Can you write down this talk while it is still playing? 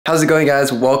How's it going,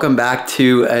 guys? Welcome back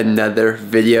to another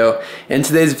video. In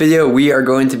today's video we are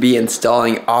going to be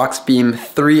installing AuxBeam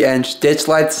 3-inch ditch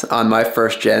lights on my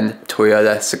first gen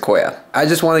Toyota Sequoia. I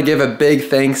just want to give a big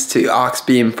thanks to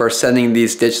AuxBeam for sending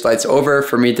these ditch lights over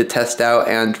for me to test out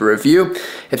and review.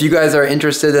 If you guys are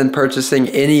interested in purchasing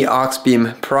any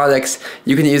AuxBeam products,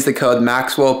 you can use the code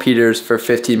MaxwellPeters for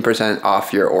 15%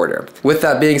 off your order. With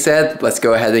that being said, let's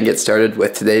go ahead and get started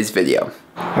with today's video.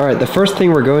 Alright, the first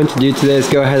thing we're going to do today is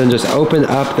go ahead and just open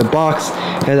up the box,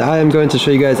 and I am going to show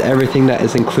you guys everything that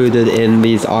is included in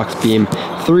these AuxBeam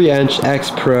 3-inch X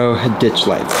Pro ditch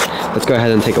lights. Let's go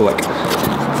ahead and take a look.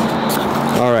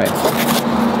 Alright,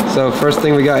 so first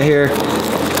thing we got here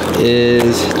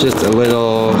is just a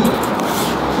little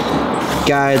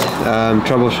guide,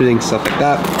 troubleshooting, stuff like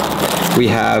that. We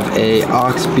have a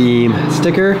AuxBeam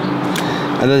sticker.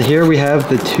 And then here we have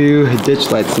the two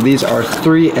ditch lights. So these are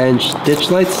 3-inch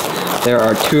ditch lights. There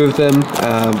are two of them.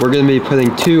 We're going to be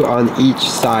putting two on each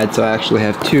side, so I actually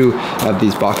have two of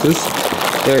these boxes.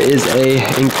 There is a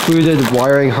included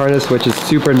wiring harness, which is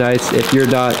super nice. If you're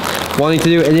not wanting to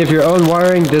do any of your own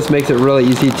wiring, this makes it really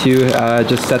easy to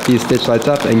just set these ditch lights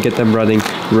up and get them running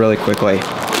really quickly.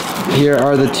 Here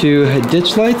are the two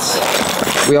ditch lights.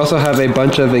 We also have a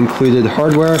bunch of included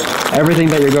hardware, everything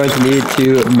that you're going to need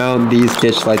to mount these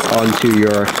ditch lights onto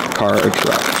your car or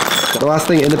truck. The last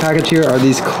thing in the package here are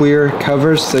these clear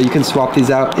covers, so you can swap these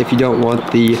out if you don't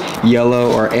want the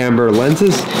yellow or amber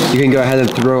lenses. You can go ahead and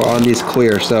throw on these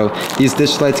clear. So these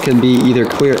ditch lights can be either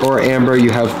clear or amber. You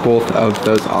have both of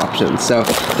those options. So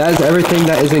that is everything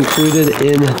that is included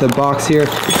in the box here.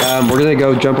 We're going to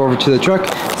go jump over to the truck,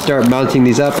 start mounting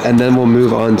these up, and then we'll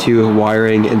move on to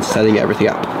wiring and setting everything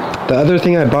up. The other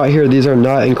thing I bought here, these are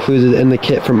not included in the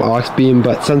kit from AuxBeam,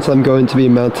 but since I'm going to be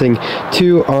mounting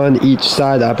two on each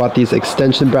side, I bought these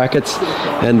extension brackets,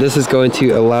 and this is going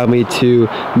to allow me to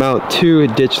mount two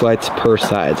ditch lights per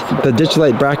side. The ditch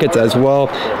light brackets as well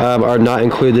are not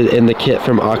included in the kit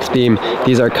from AuxBeam.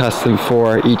 These are custom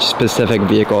for each specific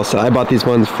vehicle, so I bought these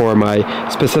ones for my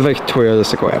specific Toyota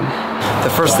Sequoia. The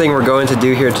first thing we're going to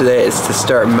do here today is to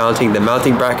start mounting the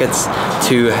mounting brackets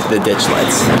to the ditch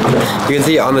lights. You can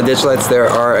see on the ditch lights there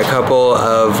are a couple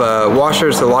of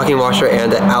washers, the locking washer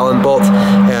and an Allen bolt,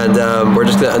 and we're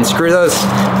just going to unscrew those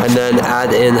and then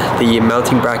add in the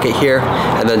mounting bracket here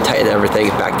and then tighten everything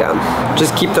back down.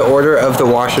 Just keep the order of the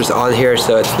washers on here,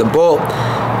 so it's the bolt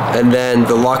and then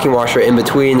the locking washer in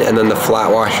between and then the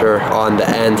flat washer on the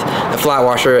end. The flat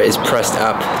washer is pressed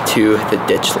up to the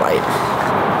ditch light.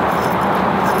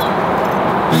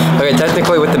 Okay,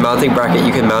 technically with the mounting bracket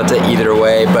you can mount it either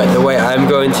way, but the way I'm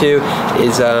going to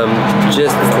is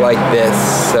just like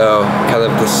this. So kind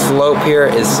of the slope here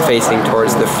is facing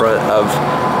towards the front of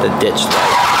the ditch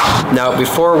light. Now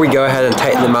before we go ahead and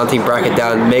tighten the mounting bracket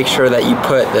down, make sure that you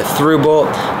put the through bolt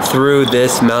through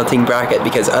this mounting bracket,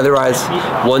 because otherwise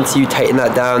once you tighten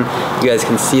that down, you guys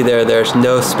can see there's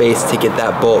no space to get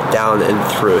that bolt down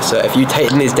and through. So if you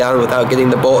tighten these down without getting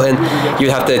the bolt in,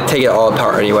 you'd have to take it all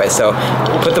apart anyway. So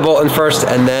put the bolt in first,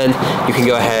 and then you can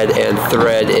go ahead and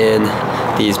thread in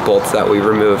these bolts that we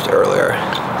removed earlier.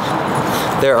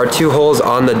 There are two holes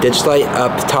on the ditch light,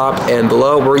 up top and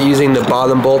below. We're using the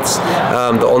bottom bolts.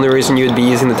 The only reason you would be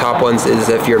using the top ones is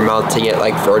if you're mounting it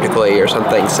like vertically or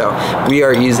something. So we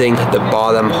are using the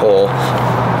bottom hole.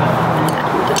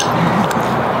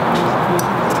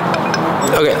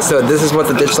 Okay, so this is what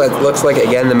the ditch light looks like.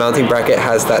 Again, the mounting bracket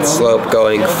has that slope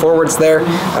going forwards there.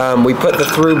 We put the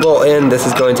through bolt in. This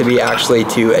is going to be actually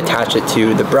to attach it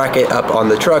to the bracket up on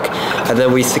the truck, and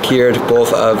then we secured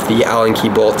both of the Allen key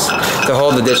bolts to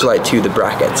hold the ditch light to the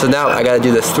bracket. So now I got to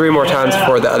do this 3 more times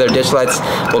for the other ditch lights.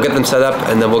 We'll get them set up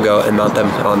and then we'll go and mount them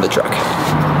on the truck.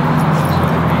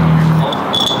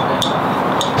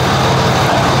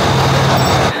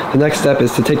 The next step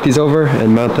is to take these over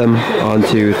and mount them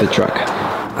onto the truck.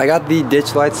 I got the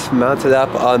ditch lights mounted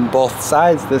up on both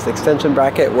sides. This extension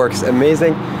bracket works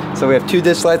amazing. So we have two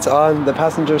ditch lights on the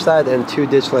passenger side and two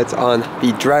ditch lights on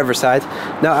the driver's side.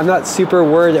 Now I'm not super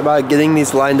worried about getting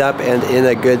these lined up and in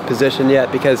a good position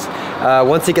yet, because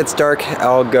once it gets dark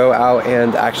I'll go out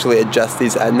and actually adjust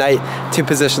these at night to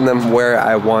position them where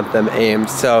I want them aimed.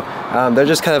 So they're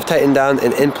just kind of tightened down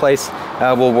and in place.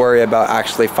 We'll worry about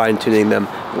actually fine-tuning them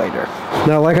later.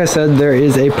 Now, like I said, there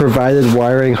is a provided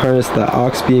wiring harness that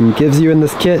AuxBeam gives you in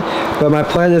this kit, but my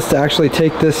plan is to actually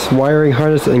take this wiring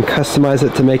harness and customize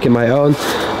it to make it my own.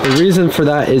 The reason for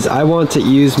that is I want to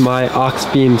use my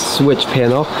AuxBeam switch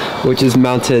panel, which is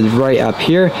mounted right up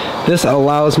here. This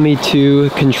allows me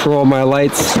to control my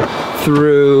lights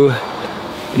through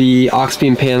the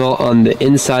AuxBeam panel on the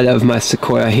inside of my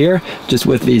Sequoia here, just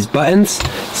with these buttons.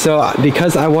 So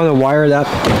because I want to wire it up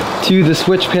to the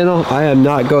switch panel, I am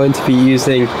not going to be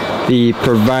using the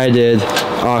provided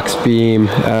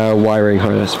AuxBeam wiring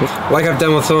harness. Like I've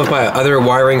done with some of my other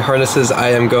wiring harnesses, I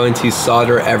am going to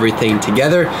solder everything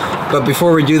together. But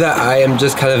before we do that, I am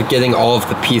just kind of getting all of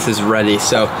the pieces ready.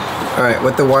 So, all right,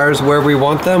 with the wires where we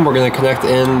want them, we're going to connect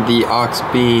in the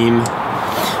AuxBeam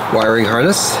wiring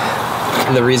harness.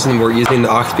 And the reason we're using the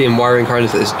AuxBeam wiring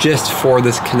harness is just for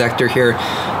this connector here,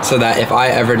 so that if I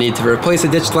ever need to replace a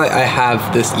ditch light, I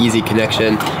have this easy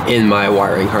connection in my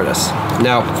wiring harness.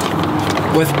 Now,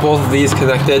 with both of these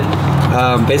connected,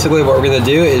 basically what we're going to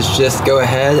do is just go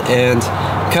ahead and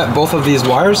cut both of these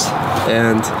wires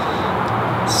and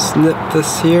snip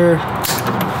this here.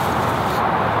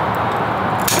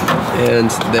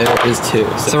 And there is two.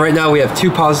 So right now we have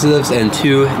 2 positives and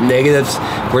 2 negatives.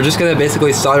 We're just gonna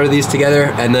basically solder these together,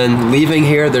 and then leaving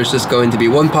here, there's just going to be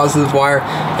 1 positive wire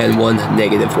and 1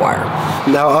 negative wire.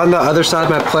 Now on the other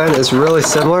side, my plan is really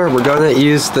similar. We're gonna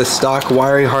use the stock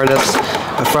wiring harness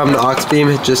from the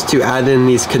AuxBeam just to add in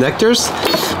these connectors.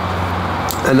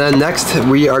 And then next,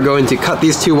 we are going to cut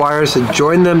these 2 wires,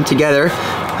 join them together,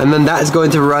 and then that is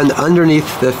going to run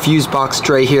underneath the fuse box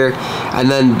tray here. And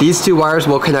then these 2 wires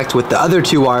will connect with the other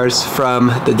 2 wires from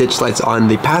the ditch lights on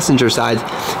the passenger side.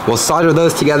 We'll solder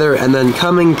those together, and then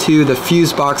coming to the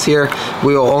fuse box here,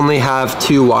 we will only have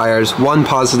 2 wires, 1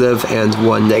 positive and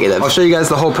 1 negative. I'll show you guys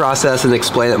the whole process and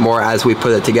explain it more as we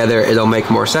put it together. It'll make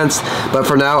more sense. But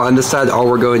for now, on this side, all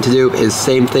we're going to do is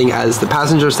same thing as the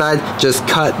passenger side, just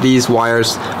cut these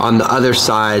wires on the other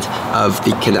side of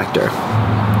the connector.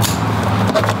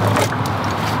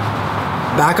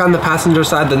 Back on the passenger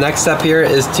side, the next step here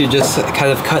is to just kind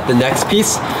of cut the next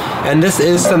piece. And this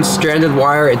is some stranded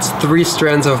wire. It's 3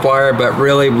 strands of wire, but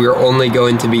really we're only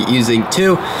going to be using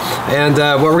 2. And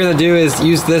what we're gonna do is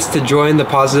use this to join the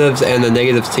positives and the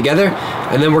negatives together.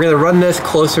 And then we're gonna run this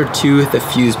closer to the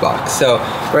fuse box. So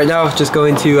right now, just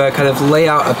going to kind of lay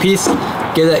out a piece,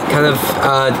 get it kind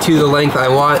of to the length I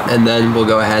want, and then we'll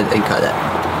go ahead and cut it.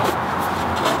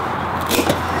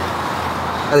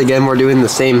 And again, we're doing the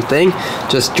same thing,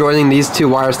 just joining these 2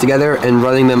 wires together and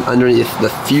running them underneath the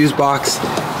fuse box.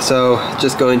 So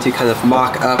just going to kind of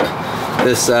mock up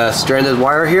this stranded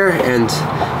wire here and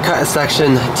cut a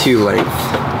section to length.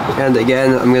 And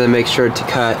again, I'm going to make sure to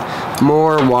cut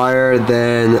more wire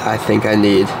than I think I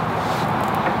need.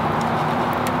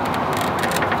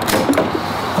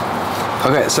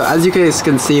 Okay, so as you guys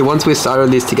can see, once we solder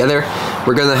these together,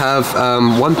 we're gonna have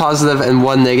 1 positive and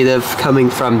 1 negative coming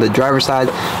from the driver's side,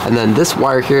 and then this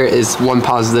wire here is 1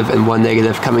 positive and 1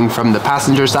 negative coming from the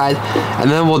passenger side, and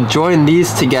then we'll join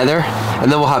these together,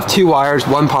 and then we'll have 2 wires,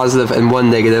 1 positive and 1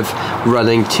 negative,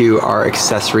 running to our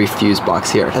accessory fuse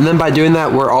box here. And then by doing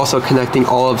that, we're also connecting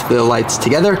all of the lights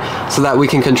together so that we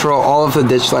can control all of the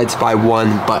ditch lights by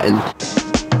 1 button.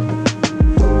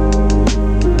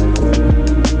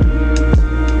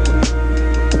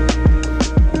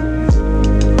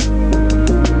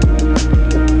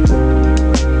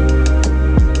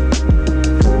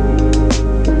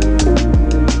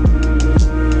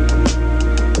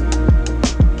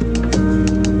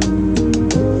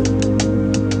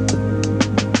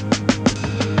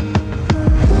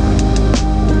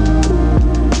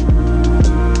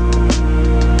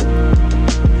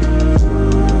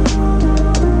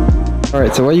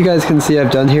 Alright, so what you guys can see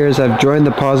I've done here is I've joined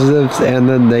the positives and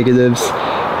the negatives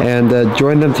and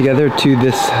joined them together to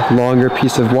this longer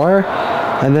piece of wire.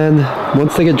 And then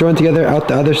once they get joined together out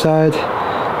the other side,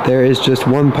 there is just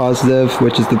 1 positive,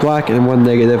 which is the black, and 1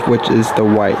 negative, which is the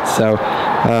white. So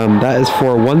that is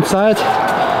for one side.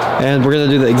 And we're going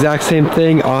to do the exact same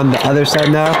thing on the other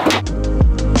side now.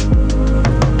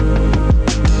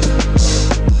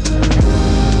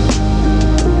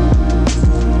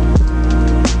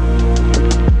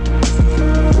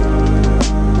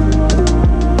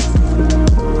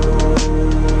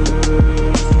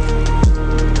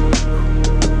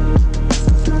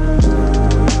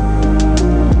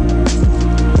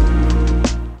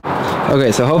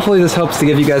 Okay, so hopefully this helps to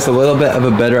give you guys a little bit of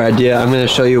a better idea. I'm going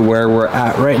to show you where we're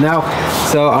at right now.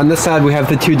 So on this side we have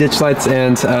the 2 ditch lights,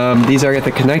 and these are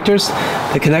the connectors.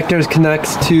 The connectors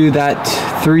connects to that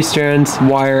 3 strands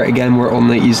wire. Again, we're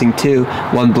only using 2,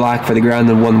 1 black for the ground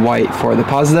and 1 white for the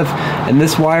positive. And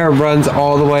this wire runs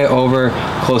all the way over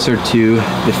closer to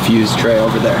the fuse tray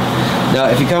over there. Now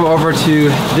if you come over to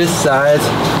this side,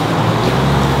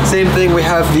 Same thing, we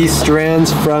have these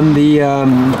strands from the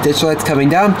ditch lights coming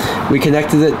down. We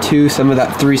connected it to some of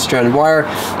that 3-strand wire.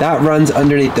 That runs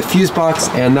underneath the fuse box,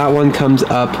 and that one comes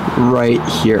up right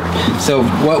here. So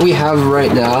what we have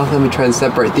right now, let me try and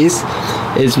separate these,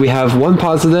 is we have one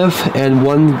positive and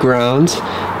one ground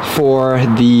for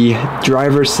the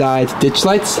driver's side ditch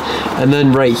lights, and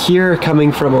then right here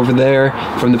coming from over there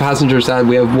from the passenger side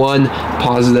we have one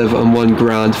positive and one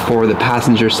ground for the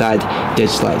passenger side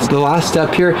ditch lights. The last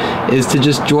step here is to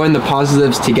just join the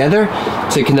positives together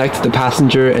to connect the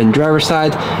passenger and driver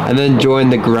side, and then join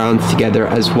the grounds together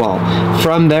as well.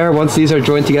 From there, once these are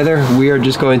joined together, we are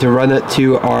just going to run it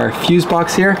to our fuse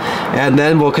box here, and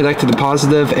then we'll connect to the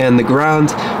positive and the ground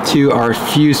to our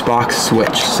fuse box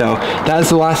switch. So that is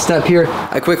the last step here.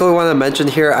 I quickly want to mention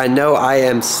here, I know I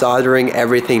am soldering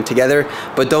everything together,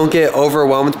 but don't get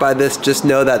overwhelmed by this. Just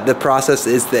know that the process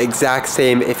is the exact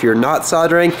same if you're not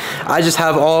soldering. I just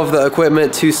have all of the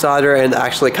equipment to solder and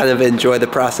actually kind of enjoy the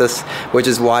process, which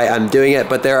is why I'm doing it.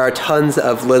 But there are tons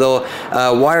of little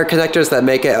wire connectors that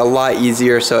make it a lot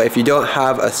easier. So if you don't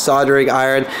have a soldering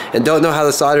iron and don't know how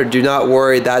to solder, do not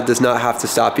worry. That does not have to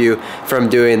stop you from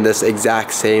doing this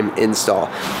exact same install.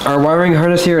 Our wiring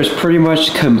harness here is pretty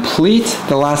much complete.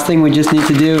 The last thing we just need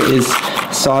to do is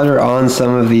solder on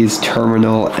some of these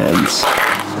terminal ends.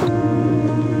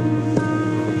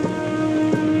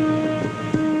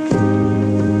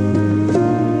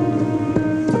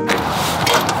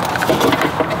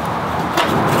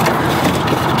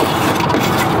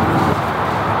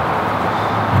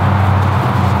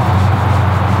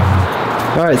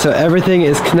 Alright, so everything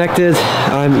is connected.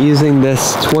 I'm using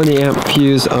this 20 amp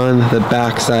fuse on the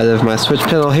back side of my switch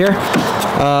panel here.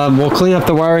 We'll clean up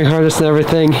the wiring harness and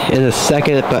everything in a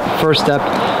second, but first step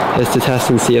is to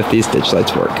test and see if these ditch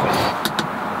lights work.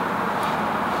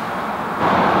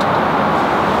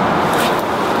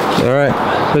 Alright,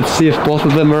 let's see if both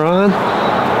of them are on.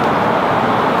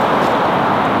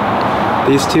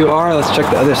 These two are. Let's check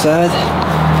the other side.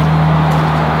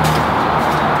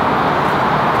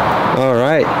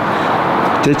 Alright,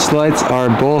 ditch lights are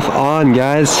both on,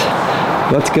 guys.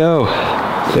 Let's go.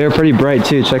 They're pretty bright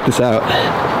too, check this out.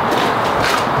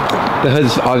 The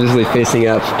hood's obviously facing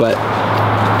up, but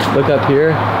look up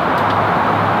here.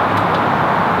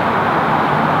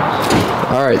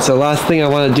 Alright, so last thing I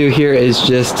want to do here is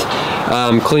just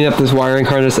clean up this wiring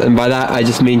harness, and by that I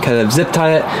just mean kind of zip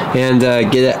tie it and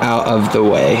get it out of the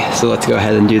way. So let's go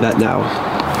ahead and do that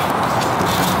now.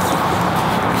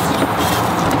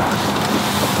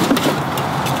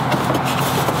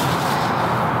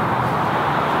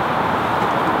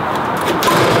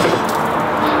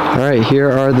 Alright,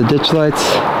 here are the ditch lights.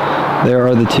 There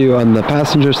are the two on the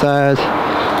passenger side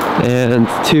and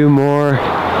two more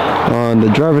on the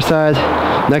driver's side.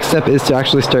 Next step is to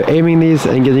actually start aiming these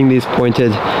and getting these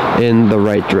pointed in the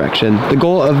right direction. The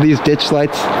goal of these ditch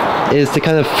lights is to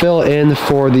kind of fill in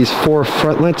for these 4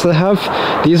 front lights that I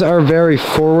have. These are very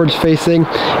forward facing,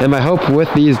 and my hope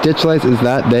with these ditch lights is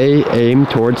that they aim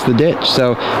towards the ditch.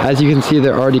 So as you can see,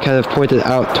 they're already kind of pointed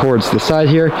out towards the side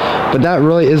here, but that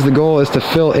really is the goal, is to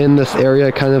fill in this area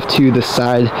kind of to the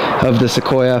side of the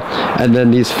Sequoia. And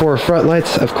then these 4 front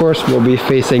lights, of course, will be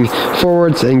facing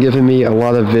forwards and giving me a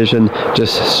lot of vision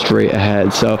just straight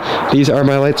ahead. So these are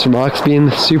my lights from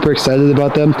AuxBeam. Super excited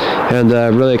about them, and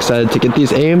really excited to get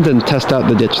these aimed and test out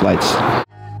the ditch lights.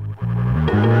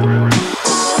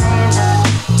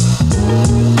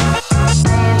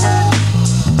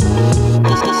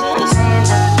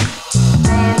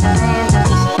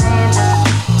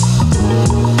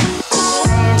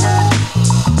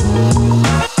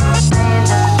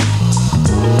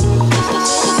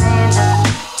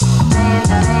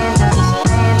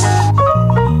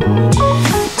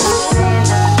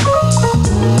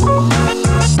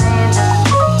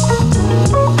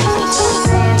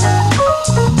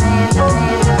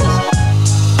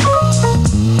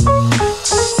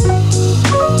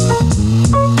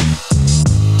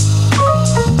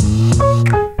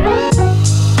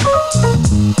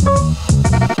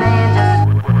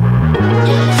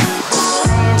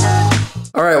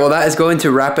 That is going to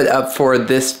wrap it up for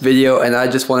this video, and I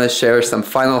just want to share some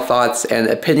final thoughts and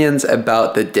opinions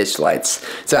about the ditch lights.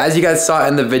 So as you guys saw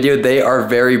in the video, they are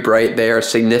very bright. They are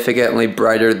significantly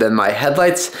brighter than my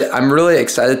headlights. I'm really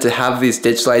excited to have these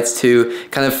ditch lights to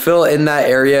kind of fill in that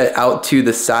area out to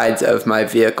the sides of my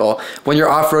vehicle. When you're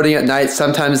off-roading at night,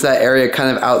 sometimes that area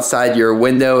kind of outside your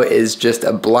window is just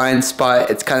a blind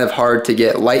spot. It's kind of hard to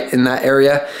get light in that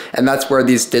area, and that's where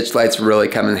these ditch lights really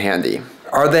come in handy.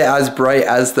 Are they as bright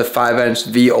as the 5-inch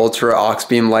V Ultra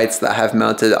AuxBeam lights that I have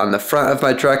mounted on the front of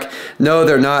my truck? No,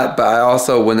 they're not, but I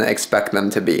also wouldn't expect them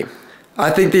to be. I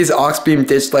think these AuxBeam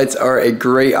ditch lights are a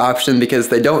great option because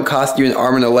they don't cost you an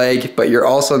arm and a leg, but you're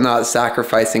also not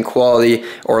sacrificing quality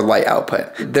or light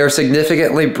output. They're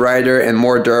significantly brighter and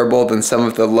more durable than some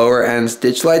of the lower end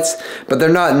ditch lights, but they're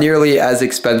not nearly as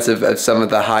expensive as some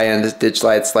of the high end ditch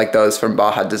lights like those from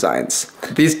Baja Designs.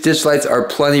 These ditch lights are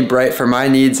plenty bright for my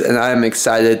needs, and I am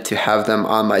excited to have them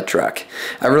on my truck.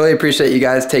 I really appreciate you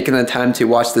guys taking the time to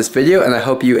watch this video, and I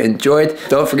hope you enjoyed.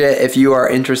 Don't forget, if you are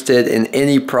interested in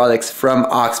any products from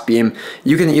AuxBeam,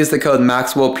 you can use the code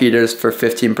MaxwellPeters for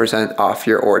 15% off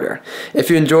your order. If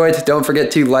you enjoyed, don't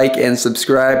forget to like and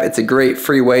subscribe. It's a great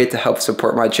free way to help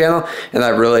support my channel, and I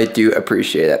really do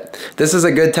appreciate it. This is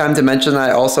a good time to mention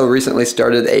I also recently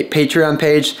started a Patreon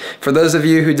page. For those of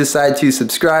you who decide to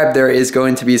subscribe, there is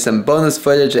going to be some bonus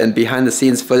footage and behind the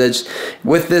scenes footage.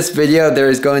 With this video, there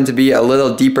is going to be a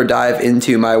little deeper dive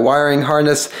into my wiring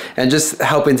harness and just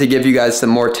helping to give you guys some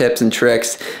more tips and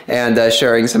tricks and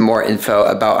sharing some more info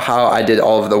about how I did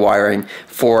all of the wiring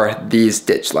for these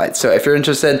ditch lights. So if you're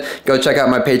interested, go check out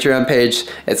my Patreon page.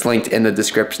 It's linked in the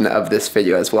description of this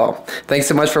video as well. Thanks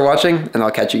so much for watching, and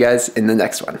I'll catch you guys in the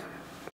next one.